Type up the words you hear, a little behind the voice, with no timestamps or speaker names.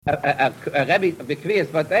a Rebbe, a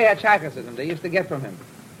Ikvisa, but they had Shaychasism. They used to get from him.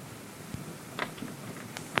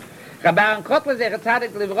 Rabban Kotler Zecher Tzadik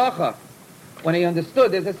Livrocha, when he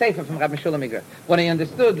understood, there's a sefer from Rabbi Meshulam Igra. When he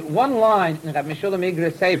understood one line in Rabbi Meshulam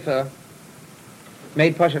Igra's sefer,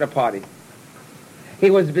 made Pashat a party. He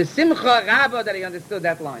was besimcha rabba that he understood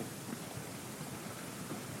that line.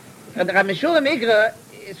 And Rabbi Meshulam Igra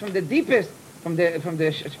is from the deepest, from the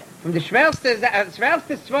schwerste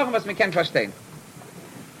Zwochen, was man kann verstehen.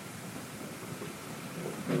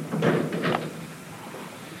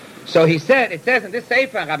 So he said, it says in this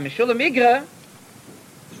sefer, Rabbi Meshulam Igra,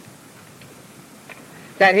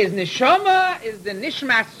 that his neshama is the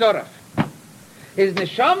nishma soraf. His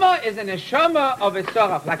neshama is a neshama of a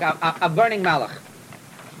soraf, like a burning malach.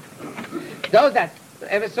 Those that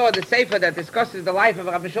ever saw the sefer that discusses the life of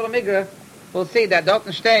Rabbi Meshulam Igra will see that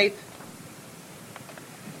Dalton state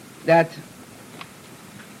that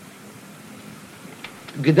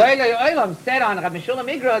Gedolei Olam said on Rabbi Meshulam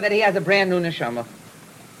Igra that he has a brand new neshama.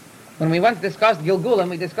 When we once discussed Gilgulim,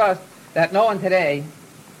 we discussed that no one today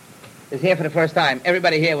is here for the first time.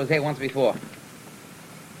 Everybody here was here once before.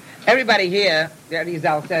 Everybody here, the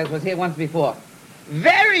Arizal says, was here once before.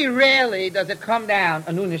 Very rarely does it come down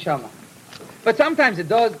a new neshama. But sometimes it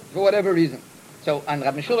does, for whatever reason. So, on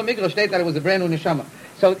Rabbi Meshulam Igra states that it was a brand new neshama.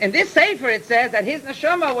 So, in this sefer it says that his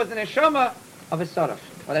neshama was the neshama of a soraf,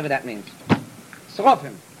 whatever that means.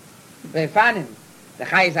 Sorofim, Befanim, the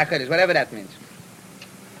Chayis HaKadosh, whatever that means.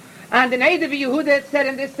 And the native Yehuda said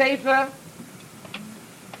in this sefer,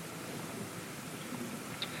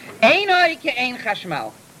 Einoi ke'ein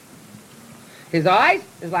chashmal. His eyes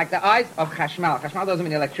is like the eyes of chashmal. Chashmal doesn't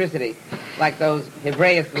mean electricity, like those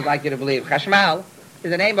Hebraists would like you to believe. Chashmal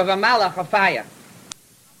is the name of a malach of fire.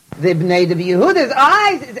 The native Yehuda's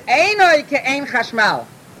eyes is Einoi ke'ein chashmal.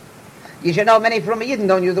 You should know many from Yidden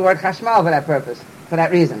don't use the word chashmal for that purpose, for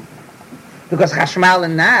that reason. Because chashmal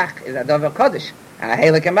and nach is a dover kodesh. And a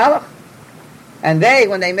Helik and Melech. And they,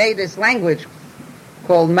 when they made this language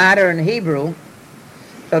called modern Hebrew,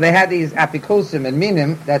 so they had these apikusim and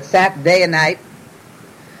minim that sat day and night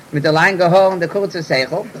with the line gehor and the kurzer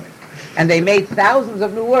seichel, and they made thousands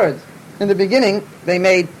of new words. In the beginning, they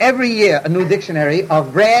made every year a new dictionary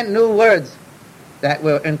of brand new words that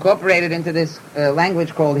were incorporated into this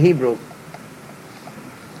language called Hebrew.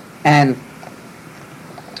 And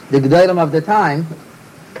the Gedolim of the time,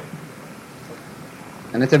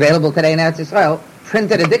 and it's available today in Eretz Yisrael,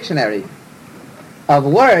 printed a dictionary of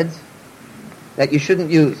words that you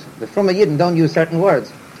shouldn't use. The Fruma Yidden don't use certain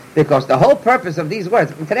words, because the whole purpose of these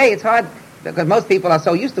words, and today it's hard, because most people are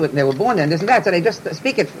so used to it, and they were born there, and this and that, so they just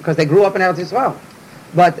speak it, because they grew up in Eretz Yisrael.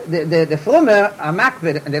 But the Fruma are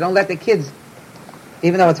makbid, and they don't let the kids,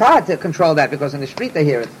 even though it's hard to control that, because in the street they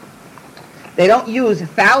hear it, they don't use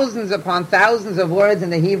thousands upon thousands of words in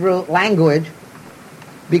the Hebrew language,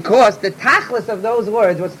 because the tachlis of those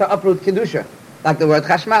words was to uproot kedusha, like the word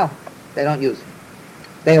chashmal. They don't use.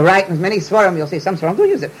 They write in many svarim. You'll see some svarim do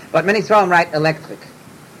use it, but many svarim write electric,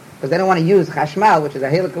 because they don't want to use chashmal, which is a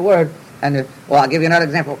halakha word. And I'll give you another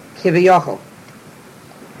example. Kiviyochel.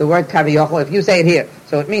 The word kaviyochel. If you say it here,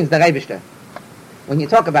 so it means the Rebishter. When you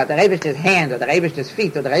talk about the Rebishter's hand or the Rebishter's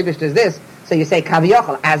feet or the Rebishter's this, so you say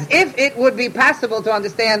kaviyochel, as if it would be possible to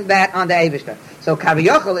understand that on the Rebishter. So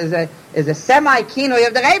kaviyochel is a semi-kinoi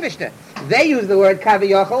of the Rebishter. They use the word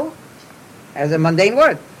kaviyochel as a mundane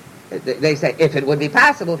word. They say, if it would be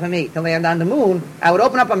possible for me to land on the moon, I would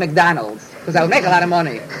open up a McDonald's, because I would make a lot of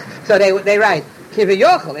money. So they write,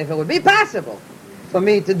 kiviyochel, if it would be possible for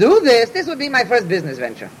me to do this, this would be my first business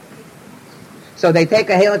venture. So they take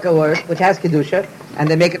a halakha word, which has kedusha, and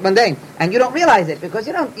they make it mundane. And you don't realize it, because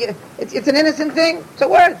it's an innocent thing. It's a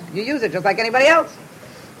word. You use it just like anybody else.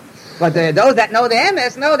 But those that know the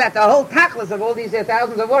emes know that the whole tachlis of all these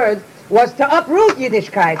thousands of words was to uproot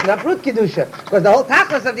Yiddishkeit, to uproot kedusha. Because the whole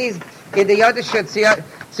tachlis of these in the Yiddish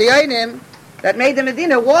tziyonim that made the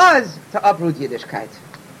Medina was to uproot Yiddishkeit.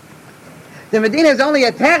 The Medina is only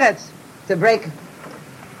a teretz to break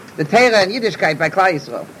the Torah and Yiddishkeit by Klal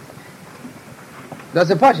Yisrael. Das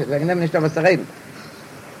ist Poshet, wir nehmen nicht was zu reden.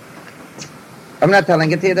 I'm not telling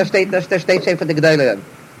it to you, das steht schon für die G'dayla.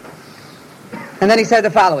 And then he said the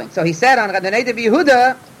following. So he said on the native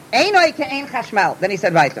Yehuda, Einoi ke'ein chashmal. Then he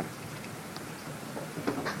said weiter.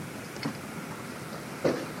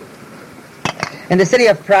 In the city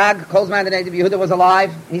of Prague, Kolzman, the native Yehuda, was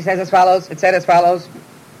alive. He says as follows, it said as follows.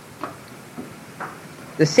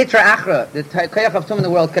 The Sitra Achra, the Koyach of Tum in the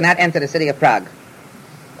world, cannot enter the city of Prague.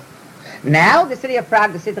 Now the city of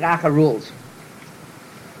Prague, the Sitra Achra rules.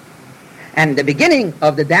 And the beginning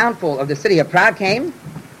of the downfall of the city of Prague came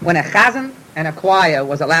when a chazan and a choir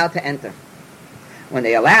was allowed to enter. when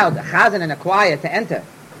they allowed a chazan and a choir to enter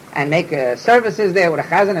and make services there with a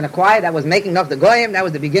chazan and a choir, that was making of the goyim. That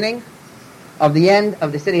was the beginning of the end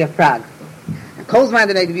of the city of Prague. And Kolzman,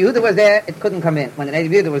 the native Yehuda was there, it couldn't come in. When the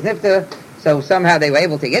native Yehuda was nifter, so somehow they were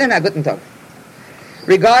able to get in. Guten Tag.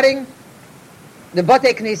 Regarding the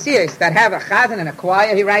Botei Knesiyos that have a chazan and a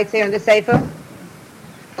choir, he writes here in this sefer,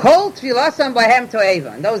 Kol tfilasam bohem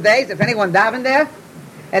to'eva. In those days, if anyone davened there,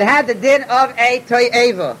 it had the din of a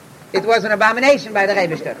to'eva. It was an abomination by the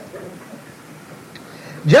Rebishter.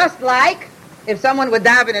 Just like if someone would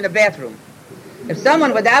daven in a bathroom. If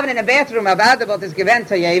someone would daven in a bathroom, avadabot is given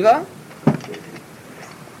to'eva.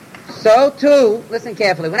 So too, listen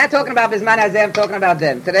carefully. We're not talking about Bisman Hazeh, I'm talking about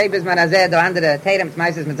them. Today, Bisman Hazeh, they're under the Tatum,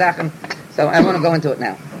 T'maisis, Mitzachem, so I want to go into it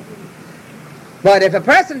now. But if a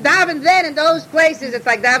person davened then in those places, it's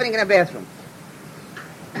like davening in a bathroom.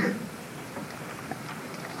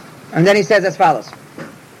 And then he says as follows.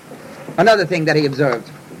 Another thing that he observed.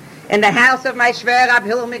 In the house of my Shver Rab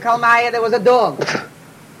Hillel Mikal Maya, there was a dog.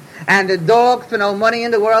 And the dog, for no money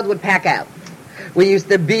in the world, would pack out. We used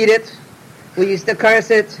to beat it. We used to curse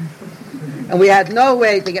it. And we had no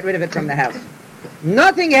way to get rid of it from the house.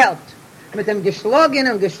 Nothing helped. Mit dem geschlagen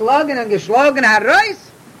und geschlagen und geschlagen,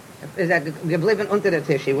 Reus, is that geblieben unter the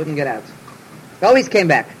Tisch. He wouldn't get out. He always came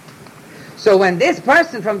back. So when this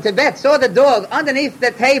person from Tibet saw the dog underneath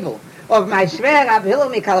the table of my Shver Rab Hillel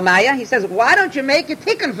Mikal Maya, he says, why don't you make a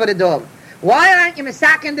tikkun for the dog? Why aren't you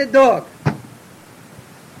misaking the dog?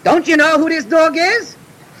 Don't you know who this dog is?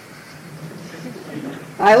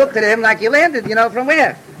 I looked at him like, you landed, from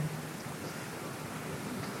where?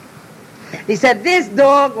 He said, this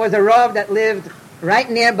dog was a Rav that lived right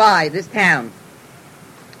nearby this town,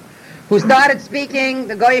 who started speaking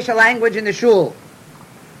the Goyish language in the shul.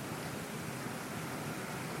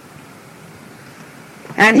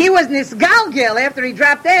 And he was nisgalgil after he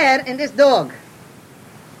dropped dead in this dog.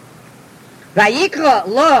 Vayikra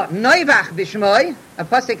lo noivach b'shmoi, a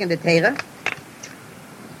pasuk in the Torah.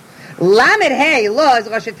 Lamed hey lo is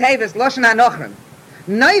Rosh Tevis Loshen HaNochrim.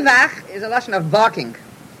 Noivach is a Loshen of barking.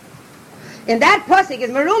 In that pasuk is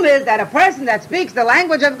merumiz that a person that speaks the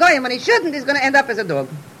language of Goyim when he shouldn't is going to end up as a dog.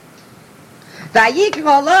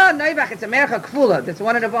 Vayikra lo noivach, it's a mercha kfula. That's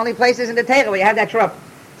one of the only places in the Torah where you have that trop.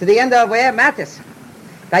 To the end of where? Matis.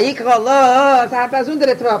 Vayikra lo, it's half under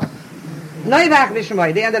the trop. Noivach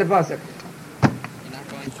b'shmoi, the end of the pasuk.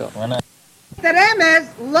 The remez,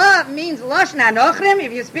 lo means Loshen HaNochrim.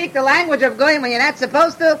 If you speak the language of Goyim when you're not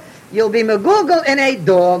supposed to, you'll be megugel in a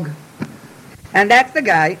dog. And that's the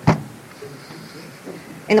guy.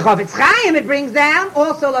 In Chofetz Chaim it brings down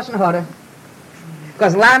also Loshen Hara.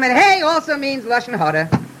 Because Lamed Hey also means Loshen Hara.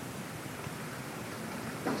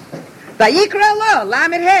 Vayikra lo,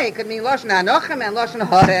 Lamed Hey could mean Loshen HaNochrim and Loshen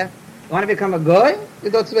Hara. You want to become a goy? You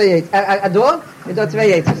do zwei a dog? You do zwei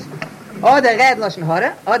yetzes. Or the red Loshen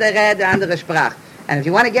Hara, or the red the andere Sprach. And if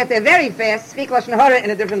you want to get there very fast, speak Loshen Hara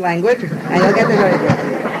in a different language, and you'll get there very fast.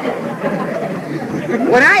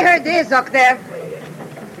 When I heard this, Doctor,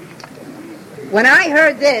 when I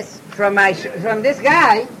heard this from this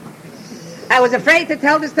guy, I was afraid to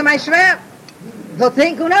tell this to my Shver. He'll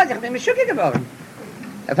think, who knows, ich bin meshukik geworden.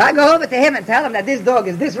 If I go over to him and tell him that this dog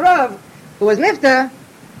is this Rav, who was nifter,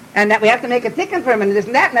 and that we have to make a tikkun for him, and this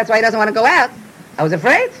and that, and that's why he doesn't want to go out, I was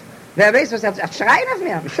afraid. But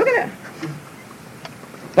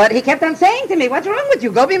he kept on saying to me, what's wrong with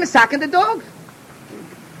you? Go be misakin the dog.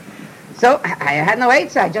 So I had no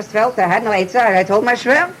eitzah. I just felt I had no eitzah. I told my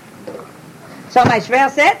Shver. So my Shver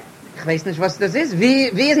said, ich weiß nicht, was das ist. Wie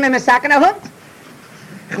ist mir misakin a Hund?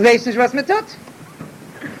 Ich weiß nicht, was mir tut.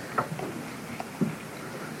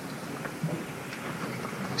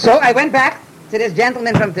 So I went back to this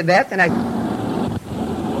gentleman from Tibet and I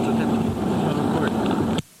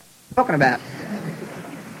talking about.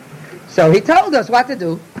 So he told us what to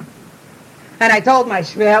do. And I told my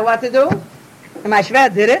Shver what to do. And my Shver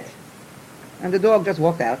did it. And the dog just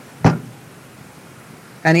walked out.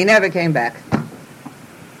 And he never came back.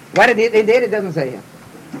 What he did, it doesn't say here.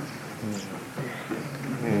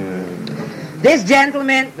 This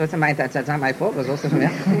gentleman, that's not my fault, it was also from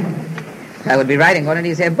here. I would be writing one of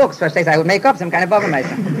these here books. First days I would make up some kind of bubble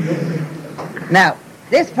myself. Now,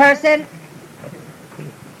 this person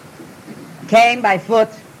came by foot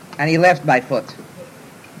and he left by foot.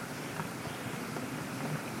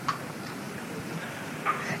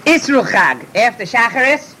 Isru Chag after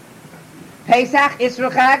Shacharis, Pesach,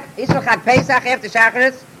 Isru Chag Pesach after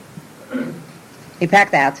Shacharis, he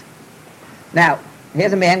packed out. Now,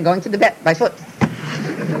 here's a man going to the bed by foot.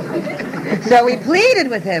 So we pleaded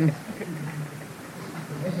with him.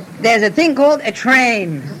 There's a thing called a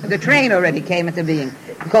train. The train already came into being.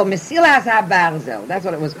 called Mesilas HaBarzel. That's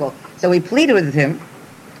what it was called. So we pleaded with him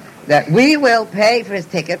that we will pay for his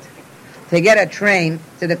ticket to get a train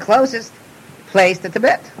to the closest place to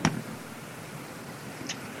Tibet.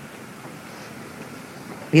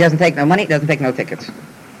 He doesn't take no money, doesn't take no tickets.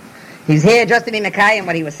 He's here just to be Mekayim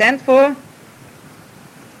what he was sent for.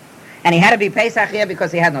 And he had to be Pesach here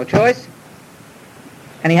because he had no choice.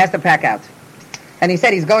 And he has to pack out. And he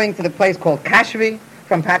said he's going to the place called Kashvi.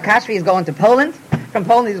 From Kashvi he's going to Poland. From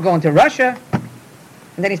Poland he's going to Russia.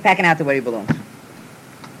 And then he's packing out to where he belongs.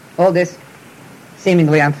 All this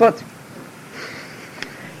seemingly on foot.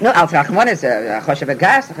 No, als Rachman is Choshev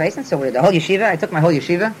Gas, so the whole yeshiva, I took my whole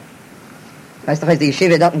yeshiva. Weißt du, the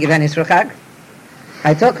yeshiva doesn't give any Yisrochag.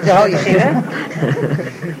 I took the whole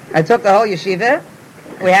yeshiva.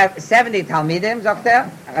 We have 70 Talmidim, sagt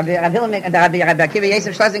Rabbi Akiva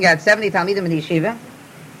Yosef Schlesinger had 70 Talmidim in the yeshiva.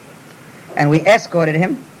 And we escorted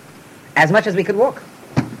him as much as we could walk.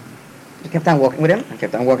 We kept on walking with him, and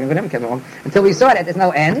kept on walking with him, kept on walking, until we saw that there's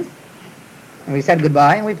no end. And we said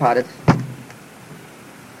goodbye, and we parted.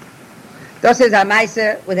 This is a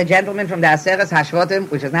Maisa with a gentleman from the Aseres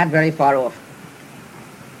Hashvutim, which is not very far off.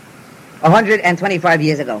 125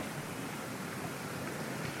 years ago.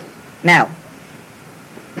 Now,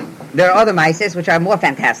 there are other Maisas which are more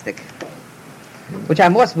fantastic, which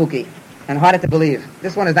are more spooky and harder to believe.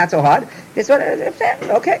 This one is not so hard. This one is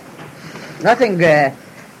okay. Nothing.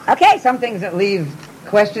 Okay, some things that leave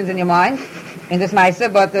questions in your mind in this Maisa,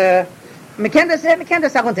 but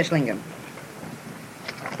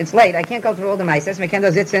it's late. I can't go through all the Maisas.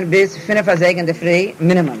 Mekenda sitzen bis 5 in the free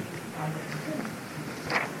minimum.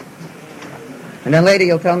 And then later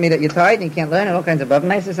you'll tell me that you're tired and you can't learn and all kinds of above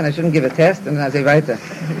Maisas and I shouldn't give a test and then I say weiter.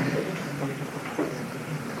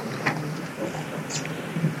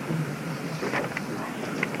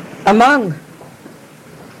 Among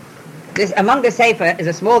the Sefer is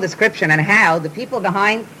a small description on how the people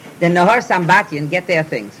behind the Nahar Sambatyan get their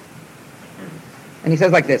things. And he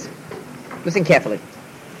says like this. Listen carefully.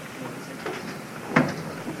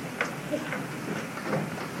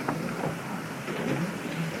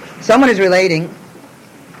 Someone is relating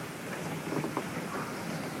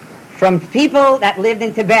from people that lived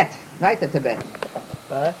in Tibet, right, to Tibet.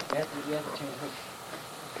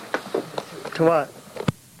 To what?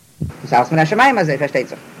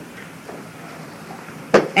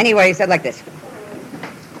 Anyway, he said like this.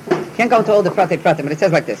 Can't go to all the pratim, but it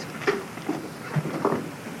says like this.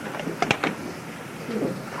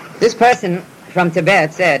 This person from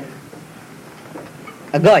Tibet said,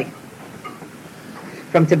 a guy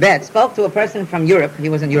from Tibet spoke to a person from Europe. He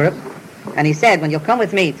was in Europe. And he said, when you'll come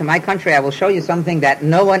with me to my country, I will show you something that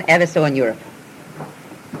no one ever saw in Europe.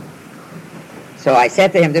 So I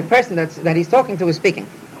said to him, the person that he's talking to is speaking.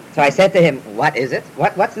 So I said to him, what is it?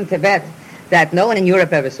 What's in Tibet that no one in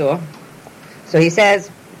Europe ever saw? So he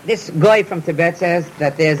says, this guy from Tibet says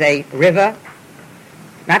that there's a river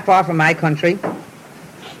not far from my country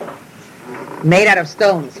made out of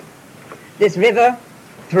stones. This river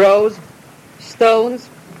throws stones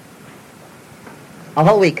a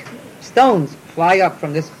whole week. Stones fly up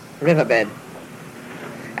from this riverbed.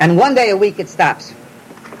 And one day a week it stops.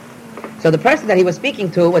 So the person that he was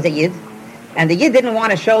speaking to was a Yid, and the Yid didn't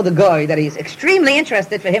want to show the guy that he's extremely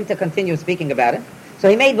interested for him to continue speaking about it. So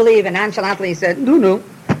he made believe and nonchalantly he said, no.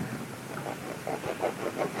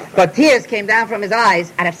 But tears came down from his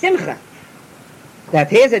eyes out of simcha.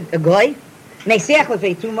 That here's a guy,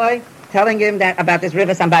 telling him that about this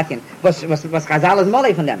river Sambatyan was Chazal's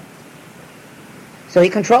mole from them. So he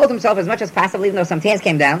controlled himself as much as possible, even though some tears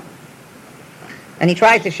came down. And they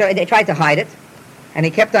tried to hide it. And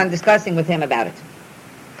he kept on discussing with him about it.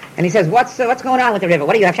 And he says, what's going on with the river?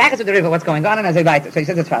 What do you have shakos with the river? What's going on? And so he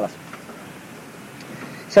says as follows.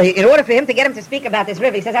 So in order for him to get him to speak about this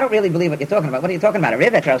river, he says, I don't really believe what you're talking about. What are you talking about? A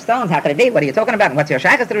river, throw stones? How could it be? What are you talking about? And what's your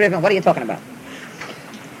shakos to the river? And what are you talking about?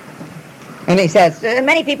 And he says,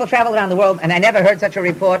 many people travel around the world, and I never heard such a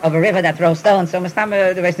report of a river that throws stones, so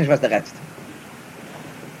Mustama, the Western was the rest.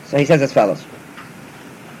 So he says as follows.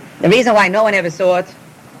 The reason why no one ever saw it,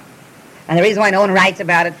 and the reason why no one writes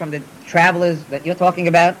about it from the travelers that you're talking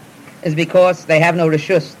about, is because they have no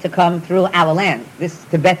reshus to come through our land. This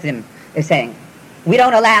Tibetan is saying, we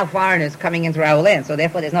don't allow foreigners coming into our land, so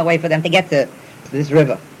therefore there's no way for them to get to this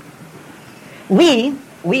river. We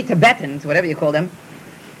Tibetans, whatever you call them,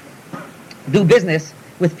 do business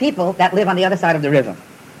with people that live on the other side of the river.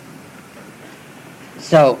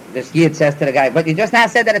 So this Yid says to the guy, but you just now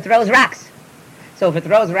said that it throws rocks. So if it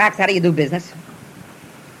throws rocks, how do you do business?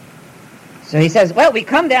 So he says, well, we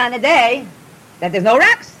come there on the day that there's no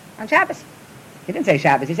rocks on Shabbos. He didn't say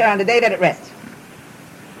Shabbos. He said on the day that it rests.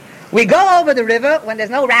 We go over the river when there's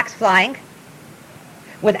no rocks flying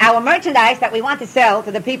with our merchandise that we want to sell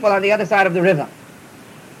to the people on the other side of the river.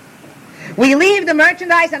 We leave the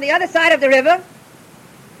merchandise on the other side of the river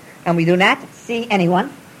and we do not see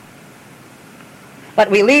anyone, but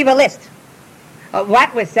we leave a list of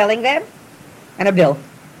what we're selling them and a bill.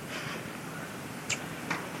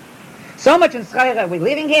 So much in schayra we're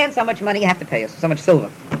leaving here and so much money you have to pay us, so much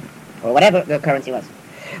silver or whatever the currency was.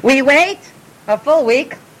 We wait a full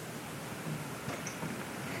week,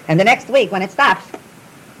 and the next week when it stops,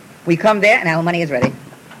 we come there and our money is ready.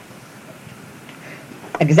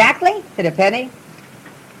 Exactly to the penny,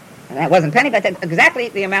 and that wasn't penny, but exactly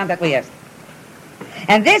the amount that we asked.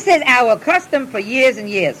 And this is our custom for years and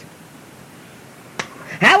years.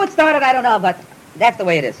 How it started, I don't know, but that's the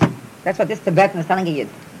way it is. That's what this Tibetan is telling a Yid.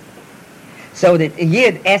 So the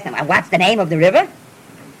Yid asked him, what's the name of the river?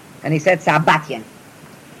 And he said, Sabatyan.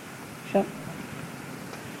 Sure.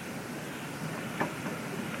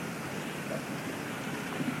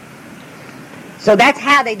 So that's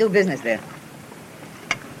how they do business there.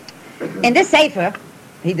 In this Sefer,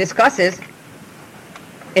 he discusses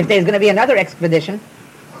if there's going to be another expedition,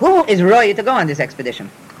 who is roy to go on this expedition?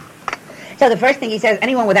 So the first thing he says,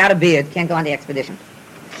 anyone without a beard can't go on the expedition.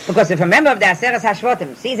 Because if a member of the Aseres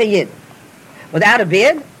Hashvutim sees a Yid without a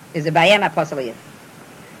beard, is a Bayem Apostle Yid.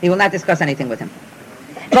 He will not discuss anything with him.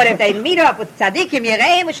 But if they meet up with Tzadikim,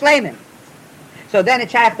 Yereim, Shleimim, so then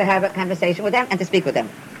it's have to have a conversation with them and to speak with them.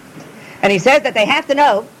 And he says that they have to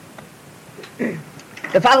know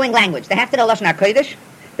the following language. They have to know Lashon HaKodesh,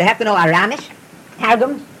 they have to know Aramish,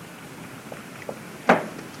 Targum,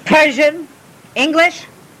 Persian, English,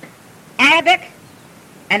 Arabic,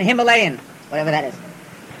 and Himalayan, whatever that is.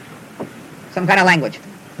 Some kind of language.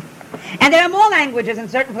 And there are more languages in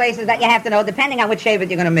certain places that you have to know depending on which Shevet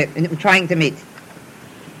you're trying to meet.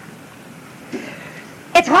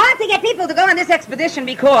 It's hard to get people to go on this expedition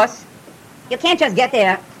because you can't just get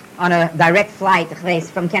there on a direct flight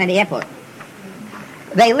from Kennedy Airport.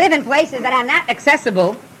 They live in places that are not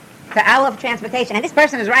accessible to our transportation. And this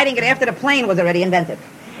person is writing it after the plane was already invented.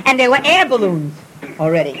 And there were air balloons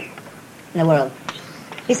already in the world.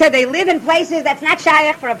 He said they live in places that's not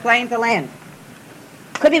shaykh for a plane to land.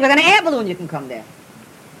 Could be with an air balloon you can come there.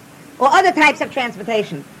 Or other types of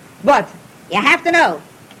transportation. But you have to know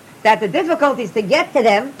that the difficulties to get to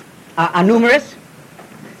them are numerous.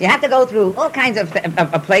 You have to go through all kinds of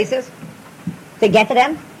places to get to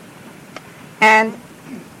them. And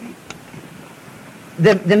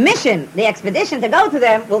the mission, the expedition to go to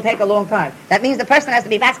them will take a long time. That means the person has to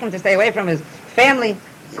be asking to stay away from his family,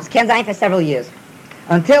 his Kenzai, for several years.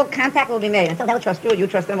 Until contact will be made, until they'll trust you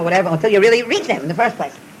trust them or whatever, until you really reach them in the first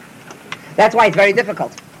place. That's why it's very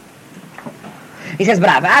difficult. He says, but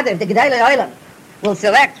if the Gedolei Olam will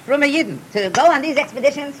select from a Yidden to go on these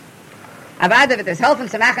expeditions, Avadav it is helping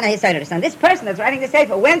Samachan HaYisayris. And this person that's writing the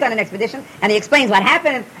Sefer went on an expedition, and he explains what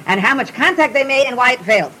happened and how much contact they made and why it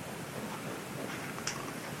failed.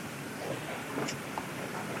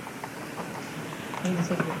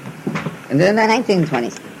 In the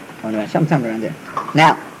 1920s, or sometime around there.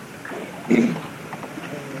 Now,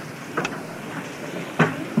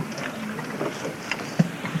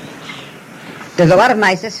 there's a lot of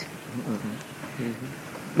mices,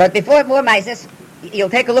 but before more mices, you'll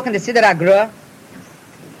take a look in the Siddur Agrua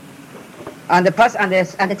on the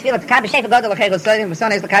Tefillah Kabi Shefer Godel L'Chei Rosonim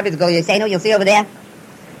V'Sonei L'Kabi Tzgol Yisenu. You'll see over there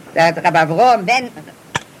that Rabbi Avrom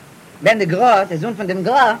Ben the Gra, the Sohn von dem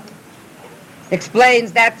Gra,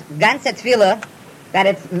 explains that ganze Tefillah, that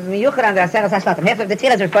it's miyuchad on the Aseres Hashvutim. Half of the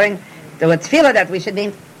Tefillah is referring to a Tefillah that we should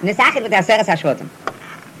be nisachid with the Aseres Hashvutim.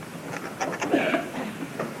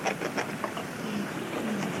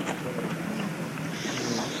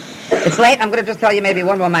 It's late. I'm going to just tell you maybe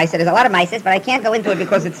one more mises. There's a lot of mises, but I can't go into it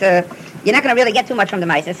because it's you're not going to really get too much from the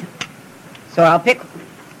mises. So I'll pick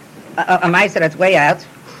a miser that's way out,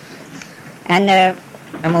 and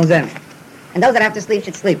we'll zen. And those that have to sleep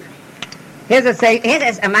should sleep. Here's a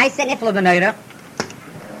miser nifla v'noira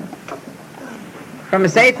from a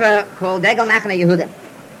sefer called Degel Machne Yehuda,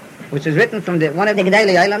 which is written from one of the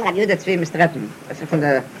Gedolei Olam, Yehuda Tzvi Mistretten. That's from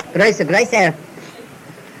the Groiser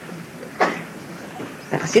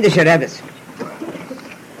Chassidische Rebbes.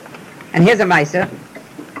 And here's a Meiser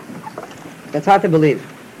that's hard to believe.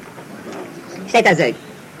 Steht also.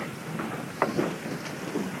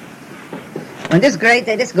 When this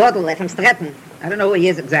Godel from Stretten, I don't know who he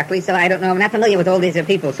is exactly, so I don't know, I'm not familiar with all these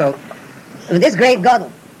people, so when this great Godel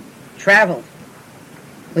traveled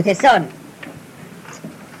with his son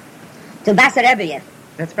to Basarabia,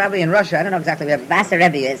 that's probably in Russia, I don't know exactly where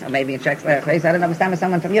Basarabia is, or maybe in Czechoslovakia, I don't know,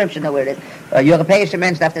 someone from Europe should know where it is. Europäische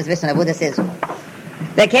Mensch darf das wissen, wo das ist.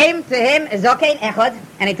 They came to him, Zokein Echod,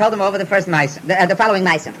 and he told them over the first mice, the following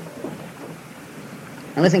mice. And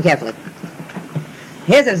listen carefully.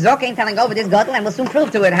 Here's a Zokein telling over this Gadol, and we'll soon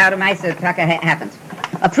prove to it how the mice happened.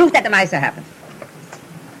 A proof that the mice happened.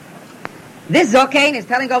 This Zokein is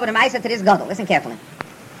telling over the mice to this Gadol. Listen carefully.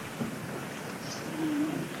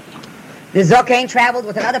 This Zokein traveled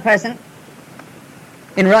with another person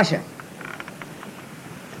in Russia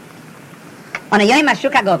on a Yom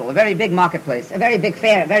HaShuk HaGadol, a very big marketplace, a very big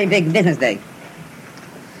fair, a very big business day.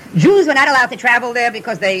 Jews were not allowed to travel there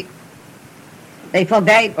because they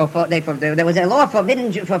forbade, there was a law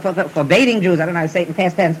forbidding Jews, I don't know how to say it in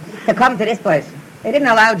past tense, to come to this place. They didn't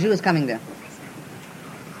allow Jews coming there.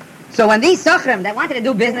 So when these Sochrim that wanted to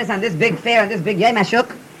do business on this big fair, on this big Yom HaShuk,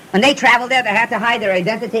 when they traveled there, they had to hide their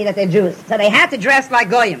identity that they're Jews. So they had to dress like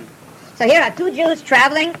Goyim. So here are two Jews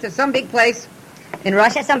traveling to some big place in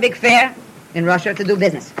Russia, some big fair in Russia to do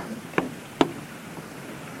business.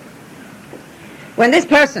 When this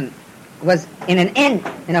person was in an inn,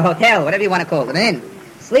 in a hotel, whatever you want to call it, an inn,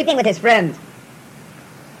 sleeping with his friend,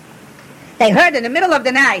 they heard in the middle of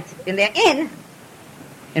the night in their inn,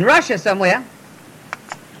 in Russia somewhere,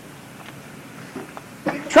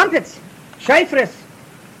 trumpets, shofars,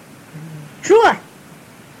 trua,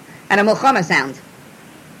 and a milchama sound.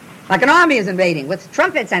 Like an army is invading with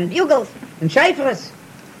trumpets and bugles and shofars.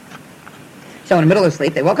 So in the middle of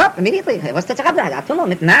sleep, they woke up immediately. So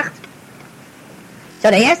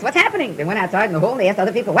they asked, what's happening? They went outside in the hall and they asked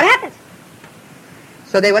other people, what happened?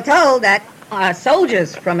 So they were told that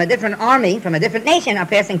soldiers from a different army, from a different nation are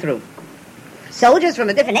passing through. Soldiers from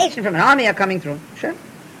a different nation, from an army are coming through. Sure.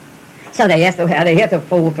 So they asked, are they here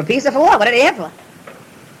for peace or for war? What are they here for?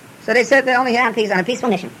 So they said they're only here on a peaceful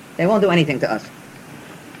mission. They won't do anything to us.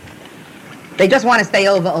 They just want to stay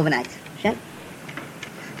over overnight. Sure.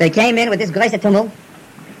 They came in with this große tumult,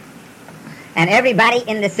 and everybody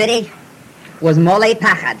in the city was molei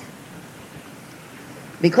pachad.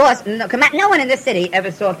 Because no one in this city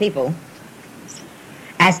ever saw people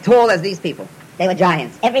as tall as these people. They were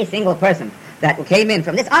giants. Every single person that came in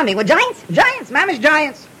from this army were giants. Giants, mamish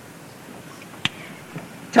giants.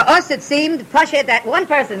 To us it seemed, Pasha, that one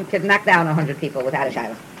person could knock down 100 people without a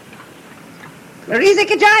shiloh.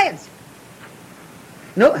 Riesige giants.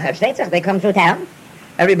 No, they come through town.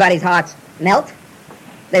 Everybody's hearts melt.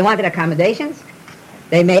 They wanted accommodations.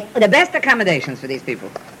 They made the best accommodations for these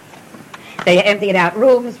people. They emptied out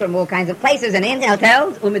rooms from all kinds of places and inns and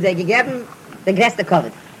hotels. They gegeben the Gäste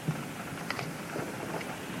covered.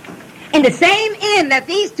 In the same inn that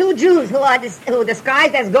these two Jews who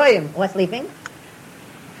disguised as Goyim were sleeping,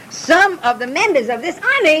 some of the members of this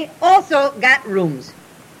army also got rooms.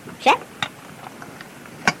 Check.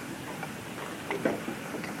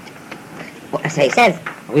 Well, so he says,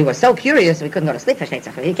 we were so curious we couldn't go to sleep for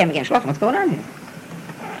Shtetzach. He came again, what's going on here?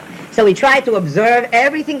 So we tried to observe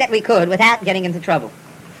everything that we could without getting into trouble.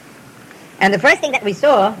 And the first thing that we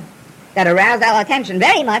saw that aroused our attention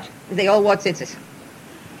very much is they all wore tzitzis.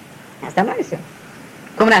 That's the nice.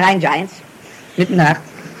 Kommen da rein Giants, mitten Nacht.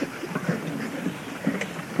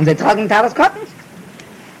 And they trugen Talos cottons.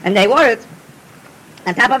 And they wore it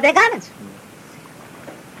on top of their garments.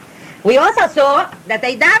 We also saw that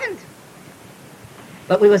they davened.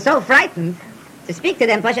 But we were so frightened to speak to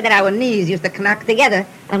them, Pasha, that our knees used to knock together,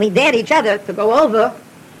 and we dared each other to go over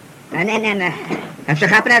and have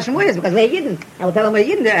Shechap and Hashem words, because we're Yidden. I will tell them we're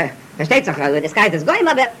Yidden. Versteht sich, the sky is going,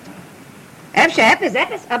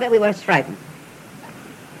 aber we were frightened.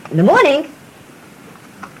 In the morning,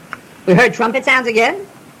 we heard trumpet sounds again,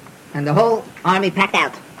 and the whole army packed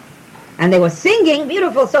out. And they were singing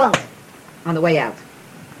beautiful songs on the way out.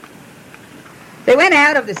 They went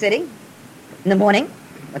out of the city in the morning,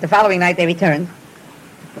 but the following night they returned.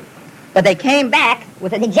 But they came back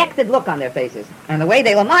with a dejected look on their faces. And the way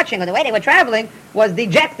they were marching, or the way they were traveling, was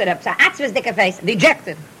dejected. A face,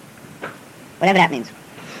 dejected. Whatever that means.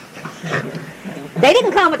 They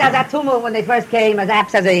didn't come with Azatumu when they first came as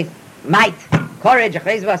a might, courage,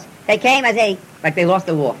 they came like they lost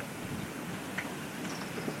the war.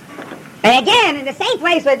 And again, in the same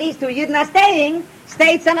place where these two Yidden are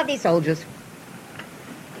stayed some of these soldiers.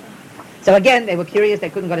 So again, they were curious, they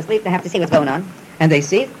couldn't go to sleep, they have to see what's going on. And they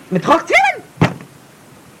see, mit Hochtillen!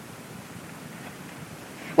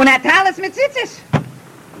 Und Talis mit Tzitzis!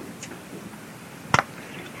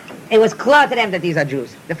 It was clear to them that these are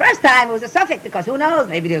Jews. The first time it was a suffix, because who knows,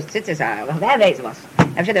 maybe those Tzitzis are, wer weiß was.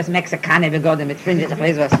 I'm sure there's Mexikaner, wir gehen mit Fringes, ich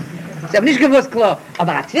weiß was. Sie haben nicht gewusst, klar.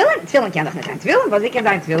 Aber ein Twillen kann doch nicht sein Twillen, was ich kann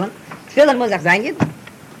sein Twillen? Twillen muss auch sein Jeden.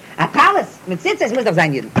 A Talis mit Tzitzis muss doch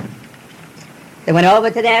sein Jeden. They went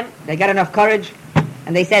over to them, they got enough courage,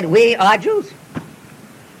 and they said, we are Jews.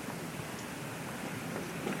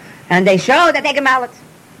 And they show that they gemalet.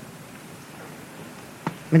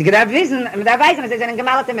 Mit der Weisen, es ist ein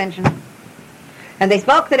gemalte Menschen. And they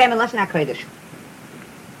spoke to them in Lashon HaKodesh.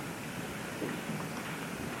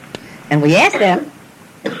 And we asked them,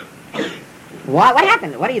 what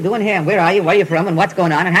happened? What are you doing here? And where are you? Where are you from? And what's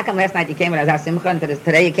going on? And how come last night you came with Azar Simcha and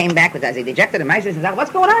today you came back with Azar dejected? And Moshe says,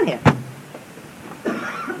 what's going on here?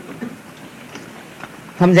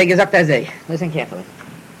 Haben sie gesagt, listen carefully.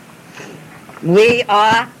 We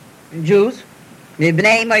are Jews. Wir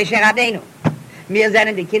bnei Moshe Rabbeinu. Wir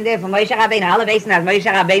sind die Kinder von Moshe Rabbeinu. Alle wissen, dass Moshe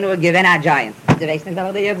Rabbeinu gewinnt ein Giant. Sie wissen nicht,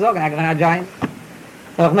 dass jetzt sagen, gewinnt ein Giant.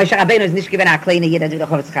 Aber Moshe Rabbeinu ist nicht gewinnt ein kleiner Jeder, der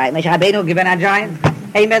durch uns schreit. Moshe Rabbeinu gewinnt ein Giant.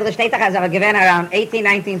 Hey, Medrisch steht doch, als gewinnt around 18,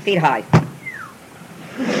 19 feet high.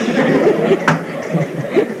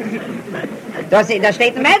 Da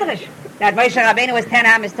steht in Medrisch that Moshe Rabbeinu was 10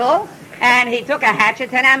 amas tall, and he took a hatchet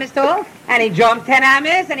 10 amas tall, and he jumped 10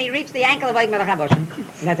 amas, and he reached the ankle of Oig Melech HaBoshen.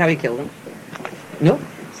 And that's how he killed him. No?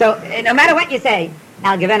 So, no matter what you say,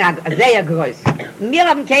 I'll give a sehr groß. Wir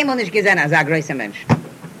haben keinem nicht gesehen als ein größer Mensch.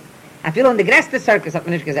 I feel in the größte circus hat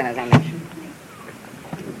man nicht gesehen als ein Mensch.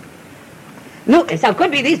 No, so it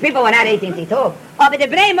could be these people were not 18 feet tall. But the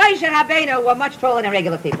Bnei Moshe Rabbeinu were much taller than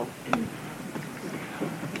regular people.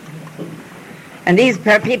 And these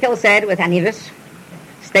people said with Anivus,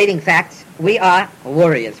 stating facts, we are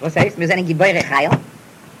warriors. What's that? Wir sind Geboire Chayil.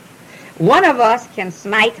 One of us can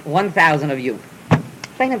smite 1,000 of you.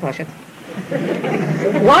 One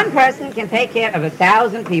person can take care of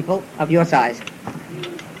 1,000 people of your size.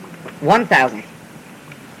 1,000.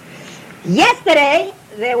 Yesterday,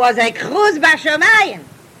 there was a cruise b'shamayim.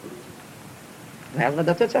 Well, what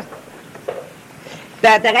does it say?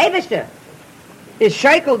 That the Rebishter is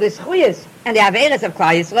sheikel the schuyas and the Aseres of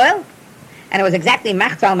Klal Yisrael, and it was exactly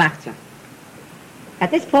machzal machzal.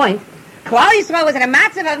 At this point, Klal Yisrael was in a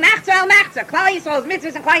matzav of machzal machzal. Klal Yisrael's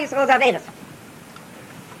mitzvahs and Klal Yisrael's Aseres.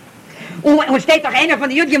 Und steht doch einer von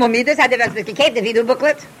den Judgim und Midas, hat das gekauft, der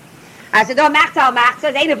Videobooklet. Also da machzal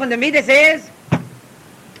machzal, einer von den Midas ist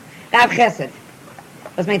Rav Chesed.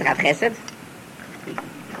 Was meint Rav Chesed?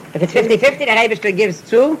 If it's 50-50, the Rebishter gives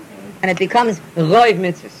two, and it becomes Roiv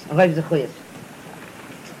Mitzvahs, Roiv Zechuyas.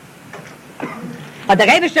 But the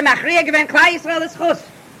Rebishter Machriya gewinnt Klal Yisrael ist Chus.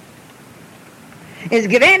 Es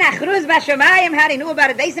gewinnt Achruz Bashamayim, hat ihn nur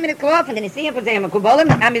bei der Deise mit Klof, und den Nisiyim von Zeyam Kubolim,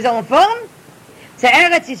 und wir sollen fahren zu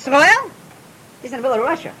Eretz Yisrael, this is in the middle of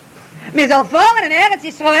Russia. Wir sollen fahren in Eretz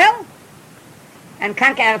Yisrael, and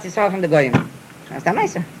conquer Eretz Yisrael from the Goyim. That's the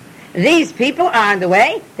Mesa. These people are on the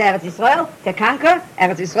way to Eretz Yisrael to conquer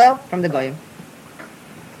Eretz Yisrael from the Goyim.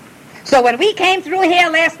 So when we came through here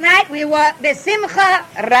last night, we were Besimcha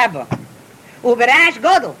Rabba, Uberash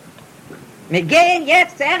Godel. Wir gehen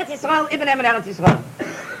jetzt zu Eretz Yisrael, übernehmen Eretz Yisrael.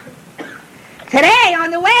 Today,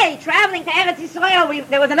 on the way, traveling to Eretz Yisrael,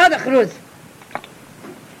 there was another cruise.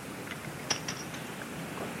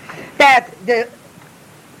 That the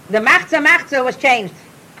Machzah was changed.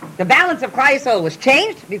 The balance of Klal Yisrael was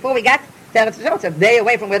changed before we got to Eretz Yisrael. It's a day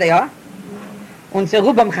away from where they are. Und zu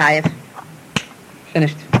Rubam Chayev.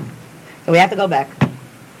 Finished. So we have to go back.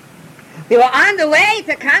 We were on the way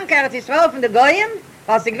to conquer Eretz Yisrael from the Goyim,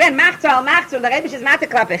 weil sie gewinnt Machzah, und der Rebisch ist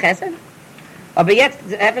Mateklappe Chesed. Aber jetzt,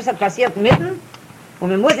 etwas hat passiert mitten, und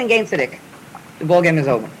wir müssen gehen zurück. The ball game is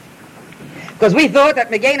over. Because we thought that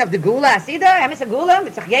we gain of the Gula, Asida, Emes Gula,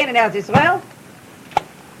 it's a gain in Eretz Yisrael.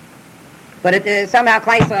 But it, somehow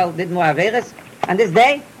Klal Yisrael did more Aseres on this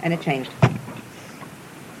day, and it changed.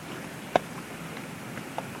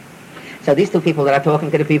 So these two people that are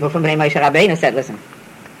talking to the people from Bnei Moshe Rabbeinu said, listen,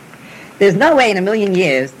 there's no way in a million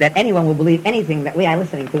years that anyone will believe anything that we are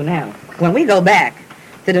listening to now. When we go back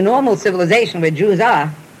to the normal civilization where Jews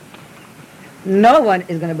are, no one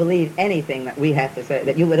is going to believe anything that we have to say,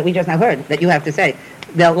 that we just now heard, that you have to say.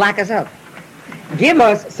 They'll lock us up. Give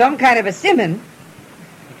us some kind of a simon,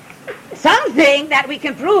 something that we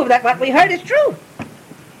can prove that what we heard is true.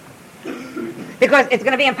 Because it's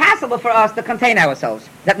going to be impossible for us to contain ourselves,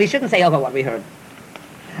 that we shouldn't say over what we heard.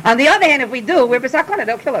 On the other hand, if we do, we're besakona,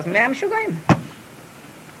 they'll kill us.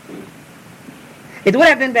 It would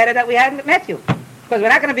have been better that we hadn't met you, because we're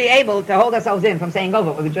not going to be able to hold ourselves in from saying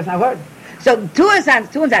over what we just now heard. So, tun uns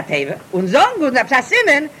a teva, und sagen gut,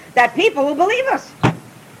 that people will believe us.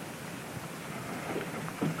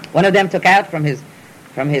 One of them took out from his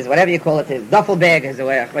whatever you call it, his duffel bag, his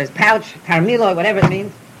pouch, tarmilo, whatever it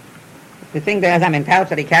means, the thing that has in pouch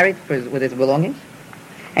that he carried with his belongings,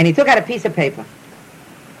 and he took out a piece of paper.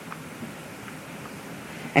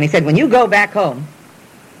 And he said, when you go back home,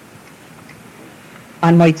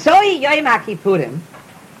 on Moitzoi Yom HaKippurim,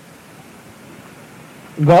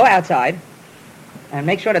 go outside and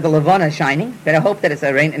make sure that the Levana is shining. Better hope that it's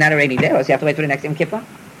not a rainy day, or else you have to wait for the next Yom Kippur.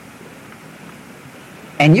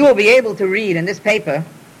 And you will be able to read in this paper,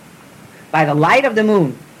 by the light of the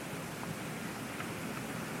moon,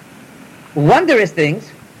 wondrous things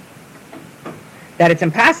that it's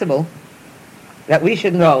impossible that we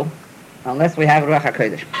should know unless we have Ruach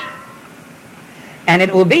HaKodesh. And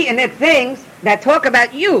it will be in the things that talk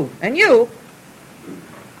about you and you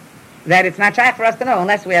that it's not shy for us to know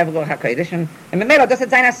unless we have Ruach HaKodesh. And Memelo, does it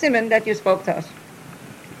sign a simon that you spoke to us?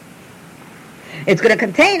 It's going to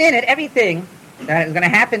contain in it everything that is going to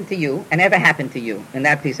happen to you and ever happened to you in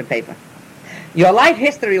that piece of paper. Your life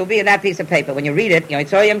history will be in that piece of paper. When you read it,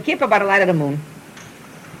 it's all Yom Kippur by the light of the moon.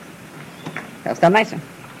 That's the nice.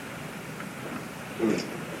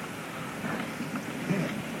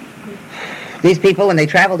 These people, when they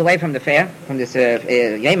traveled away from the fair, from this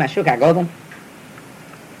Dmeshicha HaGodel,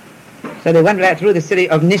 so they went right through the city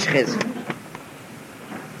of Nishchiz.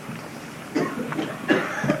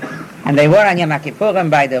 And they were on Yom Kippurim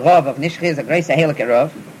by the Rov of Nishchiz, a great Sahilike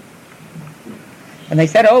Rov. And they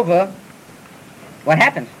said over what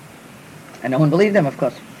happened. And no one believed them, of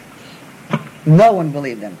course. No one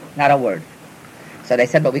believed them, not a word. So they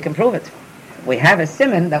said, but we can prove it. We have a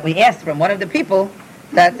simon that we asked from one of the people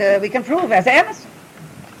that we can prove as Aseres.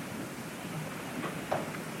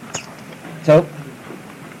 So,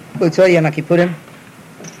 Yom Kippurim,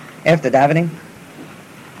 after davening,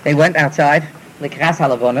 they went outside, Likras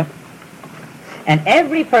Halavona, and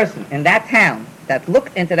every person in that town that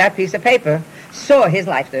looked into that piece of paper saw his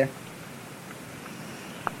life there.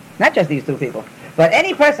 Not just these two people, but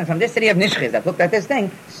any person from this city of Nishchiz that looked at this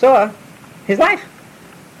thing saw his life.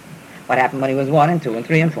 What happened when he was 1 and 2 and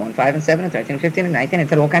 3 and 4 and 5 and 7 and 13 and 15 and 19 and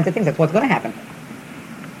said all kinds of things. That's what's going to happen.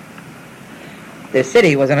 The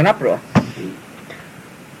city was in an uproar.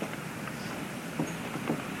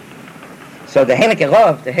 So the Heilige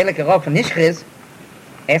Rov from Nishchiz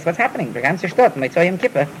asked what's happening. The ganze Stadt, Yom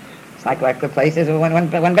Kippur. It's like the places when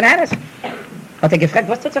bananas. Hat gefragt,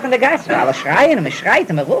 was tut sich in der Gas? Alle schreien und man schreit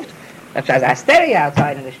und man ruft. There's a hysteria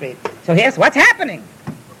outside in the street. So here's what's happening.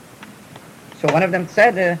 So one of them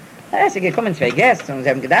said, sie gekommen 2 Gäste und sie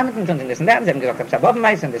haben gedammt und das und das. Sie haben gesagt, ich habe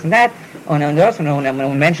Bobenmeister und das und das. Und das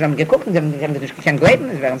und Menschen haben geguckt und sie haben nicht glauben,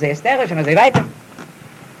 sie waren sehr hysterisch und so weiter.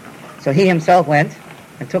 So he himself went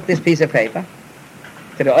and took this piece of paper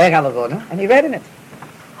to the Oyer Alavona and he read in it.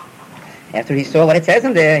 After he saw what it says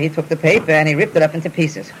in there, he took the paper and he ripped it up into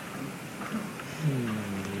pieces.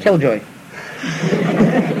 Killjoy.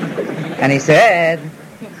 And he said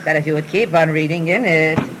that if you would keep on reading in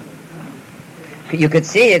it, you could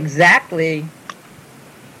see exactly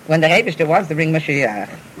when the Rebishter wants to bring Mashiach.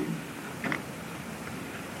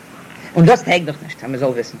 Und das trägt doch nicht, haben wir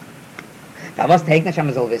soll wissen. Da was trägt nicht, haben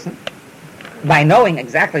wir soll wissen. By knowing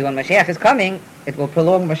exactly when Mashiach is coming, it will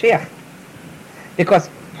prolong Mashiach. Because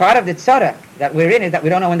part of the tzara that we're in is that we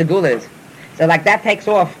don't know when the Gula is. So like that takes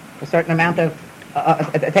off a certain amount of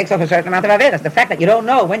Aseres. The fact that you don't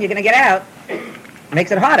know when you're going to get out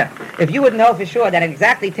makes it harder. If you would know for sure that in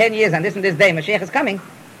exactly 10 years on this and this day Mashiach is coming,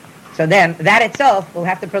 so then that itself will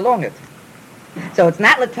have to prolong it. So it's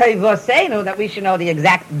not l'toivosenu that we should know the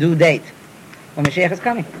exact due date when Mashiach is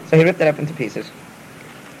coming. So he ripped it up into pieces.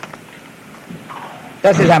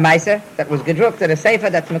 This is a meiser that was gedruckt to the sefer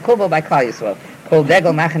that's mekubal by Klal Yisrael, called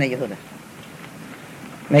Degel Machane Yehuda.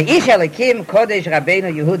 Me'ish Elikim Kodesh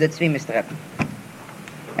Rabbeinu Yehuda Tzvi Mistrepen.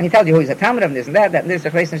 And he tells you who he's a Talmud of this and that and this,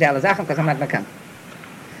 because I'm not Mekan.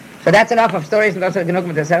 So that's enough of stories, and also genug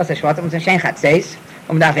mit der Aseres Hashvutim, und schein Chatzeis,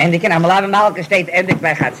 darf endigen, am Lav Malke steht endig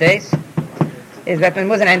bei Chatzeis, wird man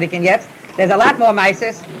muss endigen jetzt. There's a lot more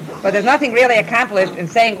meises, but there's nothing really accomplished in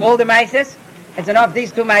saying all the meises. It's enough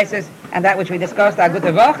these 2 meises, and that which we discussed, a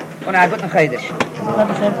gute Woche, und a guten Chodesh.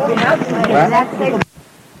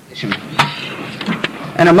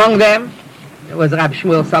 And among them, was Rab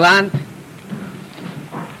Shmuel Salant,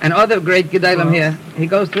 and other great Gedolim here. He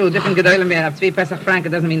goes through different Gedolim here. Tzvi Pesach Frank, it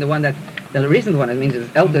doesn't mean the one that, the recent one, it means it's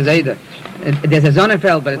Elder Zayda. There's a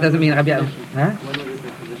Zonenfeld, but it doesn't mean Rabbi. Huh?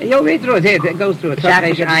 You'll read through it here, it goes through it. Tov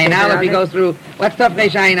Reish Ayin Aleph, he goes through, what's Tov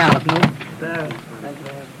Reish Ayin Aleph, no?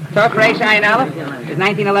 Tov Reish Ayin Aleph is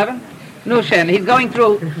 1911? No, Shem, he's going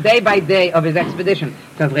through day by day of his expedition.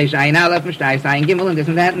 Tov Reish Ayin Aleph, Mishtayis Ayin Gimel, and this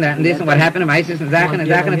and that and that and this, and what happened to Isis and Zachen and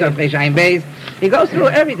Tov Reish Ayin Beis. He goes through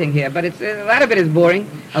everything here, but it's a lot of it is boring.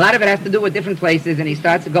 A lot of it has to do with different places, and he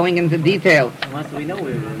starts going into detail. We know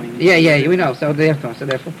where Yeah, we know. So therefore, the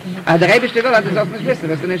Rebbe Shtivel has also nicht wissen.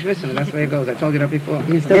 That's the nicht wissen. That's where it goes. I told you that before.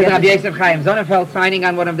 Here's Rabbi Yosef Chaim Zonenfeld signing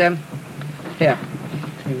on one of them. Here,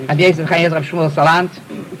 Rabbi Yosef Chaim, here's Rabbi Shmuel Salant.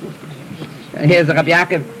 And here's Rabbi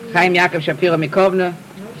Chaim Yaakov Shapiro Mikovna.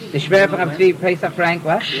 The Schwerfer of Tzvi Pesach Frank,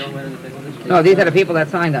 what? No, these are the people that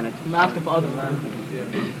signed on it.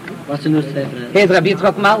 What's the new sefer? Here's Rabbi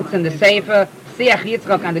Yitzchok Maltz the Sefer, Siach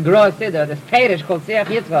Yitzchok and the Groh Siddur. The Parish called Siach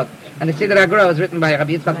Yitzchok, and the Siddur HaGroh is written by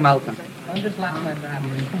Rabbi Yitzchok Maltz.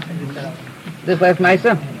 This last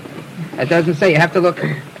Meisa? It doesn't say. You have to look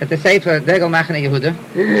at the Sefer, Degel Machane Yehuda.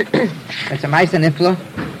 It's a Meisa Nifla.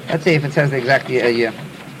 Let's see if it says the exact year.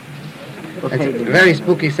 It's a very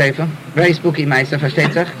spooky Sefer. Very spooky Meisa,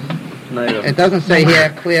 versteht sich? It doesn't say here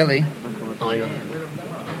clearly.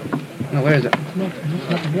 No, where is it?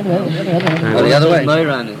 Oh, the other way.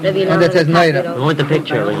 Oh, that says Neira. I want the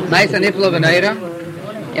picture. Meisa Nifla of Neira.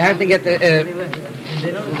 You have to get the...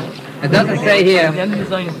 it doesn't say here.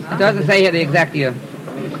 It doesn't say here the exact year.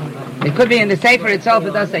 It could be in the Sefer itself.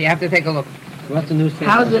 It does say. You have to take a look. What's the new sefer?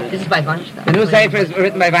 How is it? This is by Weinstock. The new Sefer is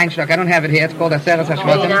written by Weinstock. I don't have it here. It's called Aseres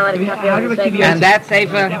Hashvutim. And that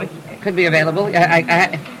Sefer could be available. Is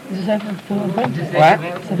the Sefer What?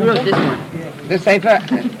 Who wrote this one? The Sefer,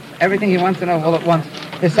 everything he wants to know all at once.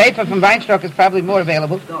 The Sefer from Weinstock is probably more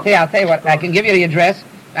available. Hey, I'll tell you what. I can give you the address.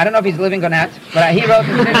 I don't know if he's living or not, but he wrote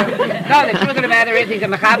the Sefer. No, the truth of the matter is he's a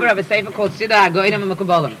mechaber of a Sefer called Siddur HaGoyim and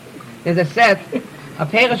Mekubalim. There's a set. A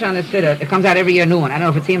parish on the Siddur. It comes out every year, new one. I don't know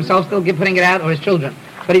if it's he himself still putting it out or his children.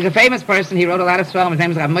 But he's a famous person. He wrote a lot of Svarim. His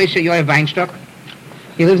name is Rav Moshe Yoav Weinstock.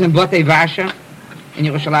 He lives in Botei Varsha in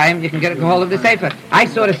Yerushalayim. You can get a hold of the Sefer. I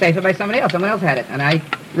saw the Sefer by somebody else. Someone else had it. And I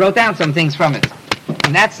wrote down some things from it.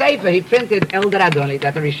 And that Sefer, he printed Elder Adoni,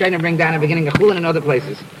 that the Rishonim bring down at the beginning of Chulin and other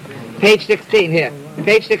places. Page 16 here.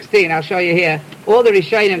 Page 16, I'll show you here. All the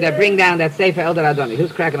Rishonim that bring down that Sefer Elder Adoni.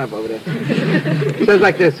 Who's cracking up over there? It says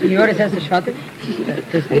like this. You already says the Shvatim?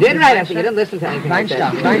 He didn't write anything. He didn't listen to anything.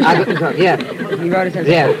 Weinstock. Yeah. You wrote it says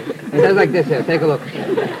Yeah. It says like this here. Take a look.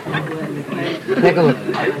 Take a look.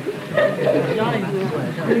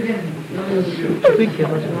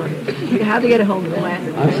 How to get a hold of the last?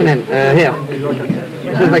 Listen in. Here.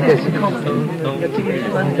 It says like this.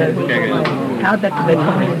 How that they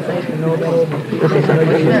come in and say to know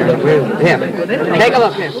Here. Take a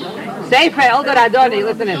look here. Sefer Elder Adoni.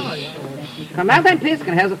 Listen in. Come out and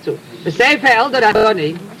Piskin. How's it too? The Sefer Elder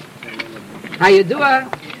Adoni. Hayedua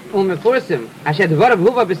Umefursim. Asher Dvorav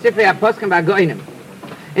Huva B'Sifrei HaPoskim B'Agoinim.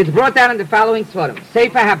 It's brought down in the following Svarim.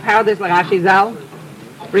 Sefer HaPardes L'Rashi Zal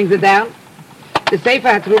brings it down. The Sefer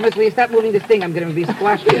HaTrumas. Will you stop moving this thing? I'm going to be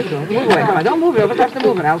squashed here. So move away. Come on, don't move it. Overtouch the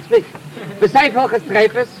movement. I'll speak. The Sefer Hilchas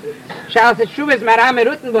Treifes. Shal Teshuvah is Maram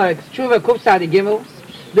Rutenberg. Teshuvah Kufsa the Gimel.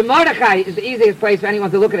 The Mordechai is the easiest place for anyone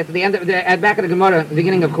to look at it. At the end of at back of the Gemara, the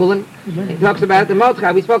beginning of Chulin, he talks about it. The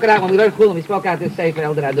Mordechai. We spoke it out when we learned Chulin. We spoke out this Sefer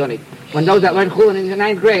Elder Adoni. When those that learned Chulin in the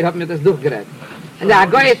 9th grade, helped me with this Duchgerät. And the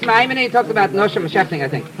Agoyes Maimoni, he talks about Noshim Shefting, I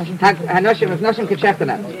think. Noshim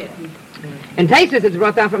Kesheftanat. In Taisus, it's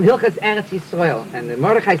brought down from Hilchas Eretz Yisrael, and the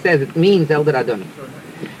Mordechai says it means Elder Adoni.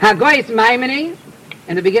 Hagoyes Maimoni,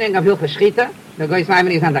 in the beginning of Hilchas Shchita, the Goyes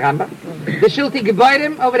Maimoni is on the Rambam. The Shulti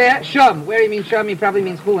Geboidim over there, Shom. Where he means Shom, he probably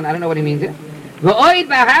means Chulin. I don't know what he means here. V'oid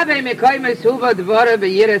b'havei mekoymes huva dvora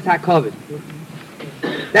b'yiras hakovid.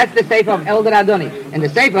 That's the Sefer of Elder Adoni. In the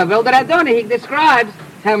Sefer of Elder Adoni, he describes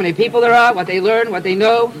how many people there are, what they learn, what they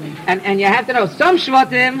know, and you have to know, some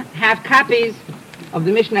Shvatim have copies of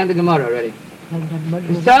the Mishnah and the Gemara already.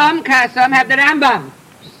 Some have the Rambam.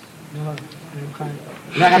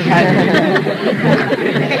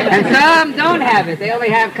 And some don't have it. They only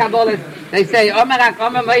have Kabbalah. They say, Omer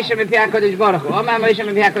Moshe Mepi HaKadosh Baruch Hu, Omer Moshe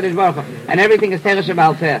Mepi HaKadosh Baruch Hu, and everything is Teresh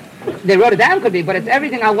B'al Peh. They wrote it down, could be, but it's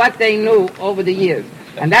everything on what they knew over the years.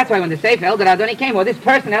 And that's why when the Sefer Elder Adoni came, or this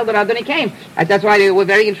person Elder Adoni came, that's why they were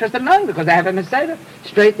very interested in knowing, because I have a Messiah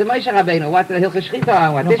straight to Moshe Rabbeinu, what the Hilchas Shchita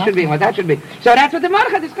are, what this should be, what that should be. So that's what the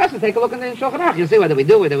Mordechai discusses. Take a look in the Shulchan Aruch. You'll see whether we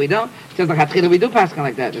do, whether we don't. It says like we do Pascha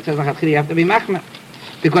like that. It says like you have to be machmir.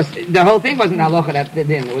 Because the whole thing wasn't halacha that they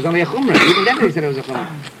didn't. It was only a chumrah. Even then they said it was a chumrah.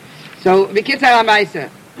 So, b'kitzar ha'maisa.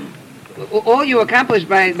 All you accomplished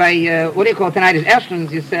by what do you call tonight is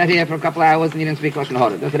Erstens. You sat here for a couple of hours and you didn't speak Lashon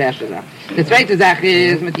Hara. That's what Erstens are. The zweite Sache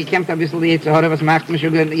ist, mit gekämpft ein bisschen die Yitzhara, was macht mich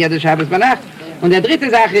schon jeder Shabbos bei Nacht. Und der dritte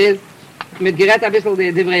Sache ist, mit gerät ein bisschen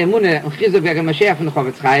die Divrei Emunah und Chizuk wegen Mashiach von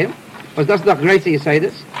Chovetz Chaim, was das doch größer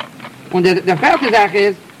Yesodis. Und der vierte Sache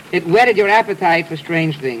ist, it whetted your appetite for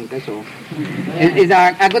strange things, that's all. Is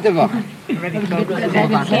a good Woche.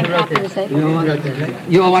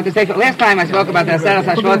 You all want to say, last time I spoke about the Aseres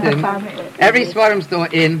Hashvutim, every Svarim store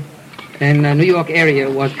in New York area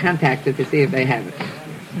was contacted to see if they have it.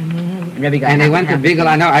 And they went to Bigel,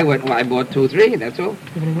 I bought 2 or 3, that's all.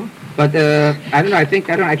 But I don't know, I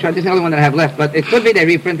tried, this is the only one that I have left, but it could be they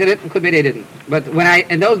reprinted it, it could be they didn't. But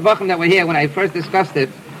and those Bachim that were here, when I first discussed it,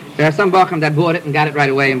 There are some Bacham that bought it and got it right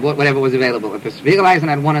away and bought whatever was available. If it's Spiegelizing,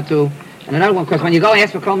 I had one or two. And another one, because when you go and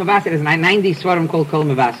ask for Kol Mavasa, there's 90 Svarim called Kol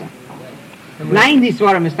Mavasa. 90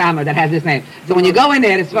 Svarim is Tama that has this name. So when you go in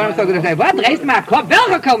there, the Svarim are going to say, what? Reist ma Kol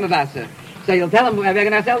Mavasa? So you'll tell them, we're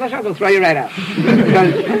going to sell the shop, we'll throw you right out.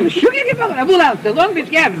 Because, the Long Beach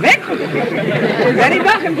Gap, Benny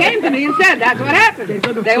Bacham came to me and said, that's what happened.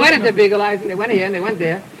 They went into Spiegelizing, they went here and they went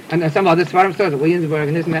there. And some other Svarim stores at Williamsburg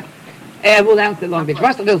and this and that. We'll down to Long Beach.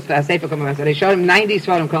 First of all, Sefer Kol Mavasa. They showed him 90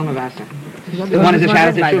 Svarim Kol Mavasa. One is a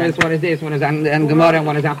Shabbos Shuvas, one is this, one is on Gemara, and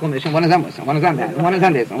one is on Chumash, and one is on Musa, one is on that, and one is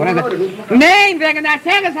on this, and one is on... Name, wegen der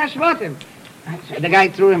Aseres Hashvutim. The guy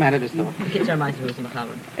threw him out of the store. It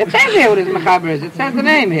says here what his Mechaber is. It says the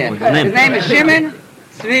name here. His name is Shimon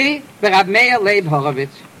Tzvi Berab Meir Leib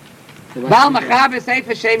Horovitz. Baal Mechaber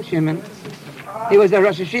Sefer Shem Shimon. He was the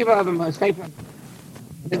Rosh Hashiva of a Sefer.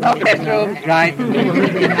 There's no classroom, right? They didn't want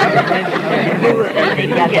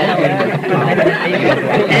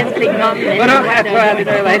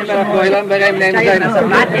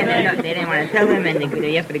to tell him, and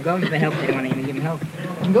you have to go for help. They didn't want to even give him help.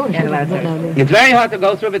 It's very hard to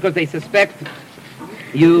go through because they suspect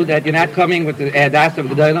you that you're not coming with the das of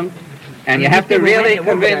the Gedolim, and you have to really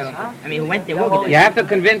convince. I mean, who went there? You have to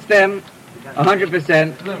convince them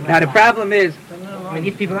 100%. Now the problem is,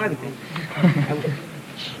 These people are the thing.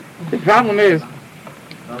 The problem is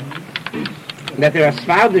that there are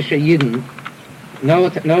Svardische Yidden, no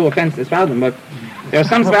offense to Svardim, but there are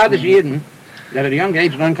some Svardische Yidden that at a young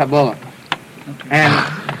age learn Kabbalah. And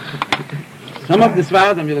some of the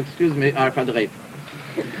Svardim, you'll excuse me, are Fadreit.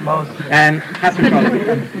 And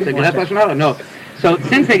no. So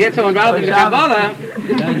since they get so involved in the Kabbalah,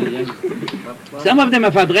 some of them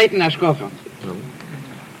are Fadreit and Ashkofa.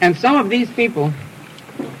 And some of these people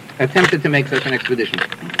attempted to make such an expedition.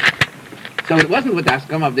 So it wasn't with the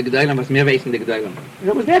Askom of the Gedolim, was mehr weißen the Gedolim.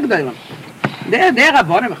 It was their Gedolim. Der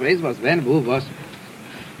Rabbonim, ich weiß was, when, wo, was.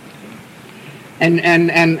 And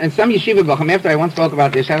some yeshiva bochum, after I once spoke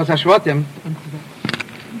about the Aseres Hashvutim,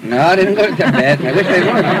 no, they didn't go to Tibet. I wish they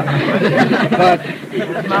would. But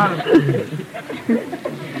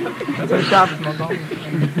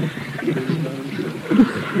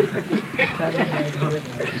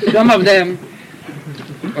some of them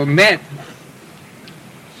met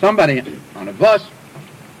somebody on a bus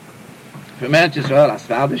from Eretz Yisrael,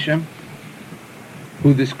 Asfaldishim,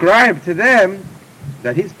 who described to them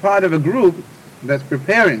that he's part of a group that's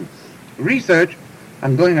preparing research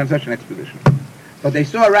on going on such an expedition. But they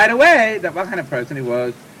saw right away that what kind of person he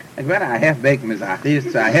was. Like, well, I half-baked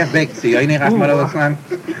Mizrachis, I half-baked Tziyoni,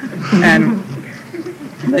 and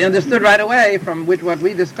they understood right away from what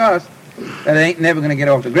we discussed that they ain't never going to get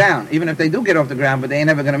off the ground. Even if they do get off the ground, but they ain't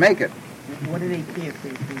never going to make it. What do they see if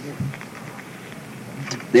they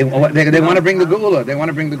They want to bring the Gula. They want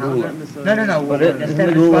to bring the Gula. No.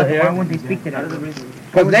 Why won't they speak to them?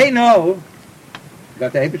 Because they know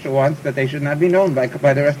that the Eibusha wants that they should not be known by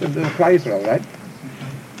the rest of the Klal Yisrael, right?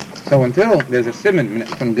 So until there's a simon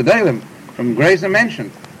from Gedolim, from Grace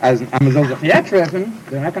mentioned, as Amazon Zachyat treffen,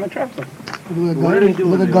 they're not going to trust us. What are they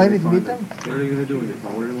doing? What are they going to meet them? What are you going to do with it?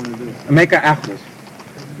 What do they want to do? Make a achlus.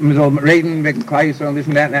 Amazon Raiden, make Klal Yisrael, this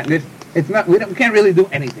and that and this. It's not. We can't really do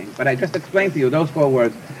anything. But I just explained to you those 4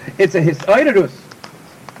 words. It's a histoidus.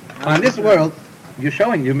 On this world, you're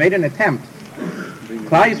showing you made an attempt.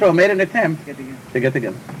 Klal Yisrael made an attempt to get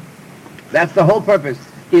together. That's the whole purpose.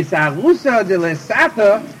 Isarusa de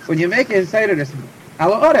lesata. When you make a histoidus,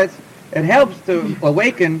 it helps to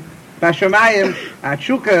awaken Bashamayim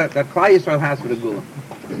Achuka that Klal Yisrael has for the Gula.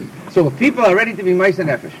 So if people are ready to be Ma'aseh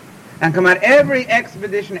Nefesh, and come out, every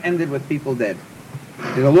expedition ended with people dead.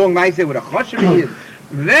 There's a long Ma'aseh with a Choshev Yid,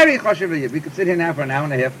 very Choshev Yid. We could sit here now for an hour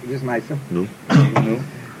and a half for this Ma'aseh. No.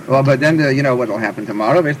 Well, but then you know what will happen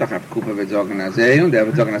tomorrow. Weißt du, Rav Kupa wird sagen an See, und der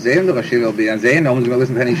wird sagen an See, und der Rashi will be an See, no one's going to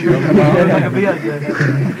listen to any shiur tomorrow.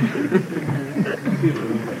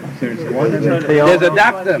 There's a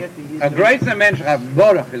doctor, a great mensch, Rav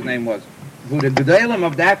Baruch, his name was, who the Gedolim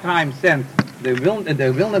of that time sent, the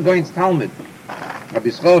Vilna Gaon's Talmud, Rabbi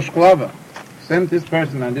Yisrael Shklava, sent this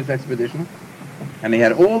person on this expedition, and he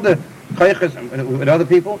had all the koiches with other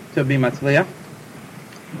people to be matzliach.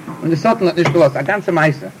 And the Sultan had nicht gelost, a ganze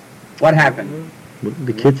Meister. What happened?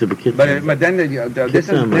 The kids. But then but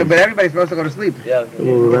everybody's supposed to go to sleep. Yeah.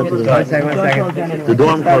 One second. The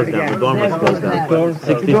dorm closed down. The dorm was closed down.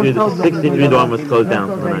 63 dorm was closed down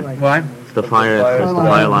tonight. Why? The fire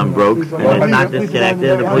alarm broke and it's not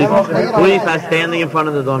disconnected. The police are standing in front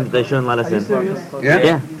of the dorm. They shouldn't let us in.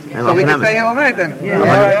 Yeah. And so we can stay here all night then. Yeah.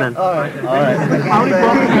 All right.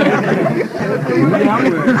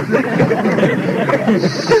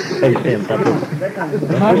 Hey, Sam, stop this.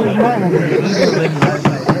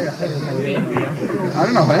 I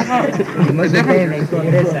don't know.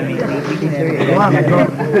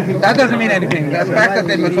 That doesn't mean anything. The fact that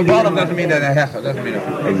they Mekabbalah doesn't mean that they're Hecha. Doesn't mean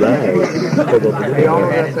anything. Exactly.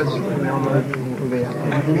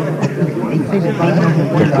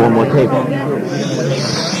 Just one more tape.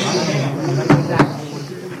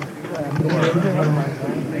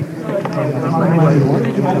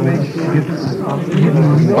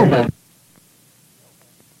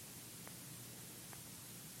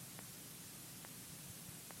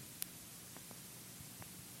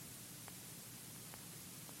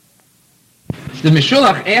 The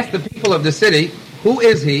Meshulach asked the people of the city, who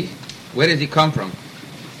is he? Where did he come from?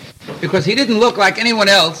 Because he didn't look like anyone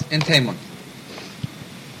else in Taimon.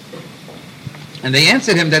 And they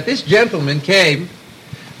answered him that this gentleman came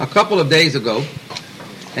a couple of days ago,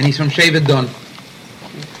 and he's from Shevet Don.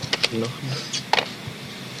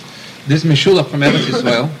 This Meshulach from Eretz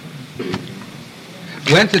Yisrael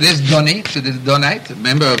went to this Doni, to this Donite, a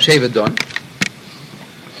member of Shevet Don,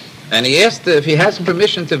 and he asked if he has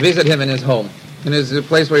permission to visit him in his home, in his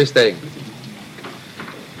place where he's staying.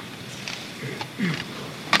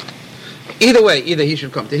 Either way, either he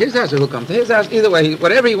should come to his house or he'll come to his house. Either way,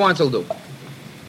 whatever he wants, he'll do.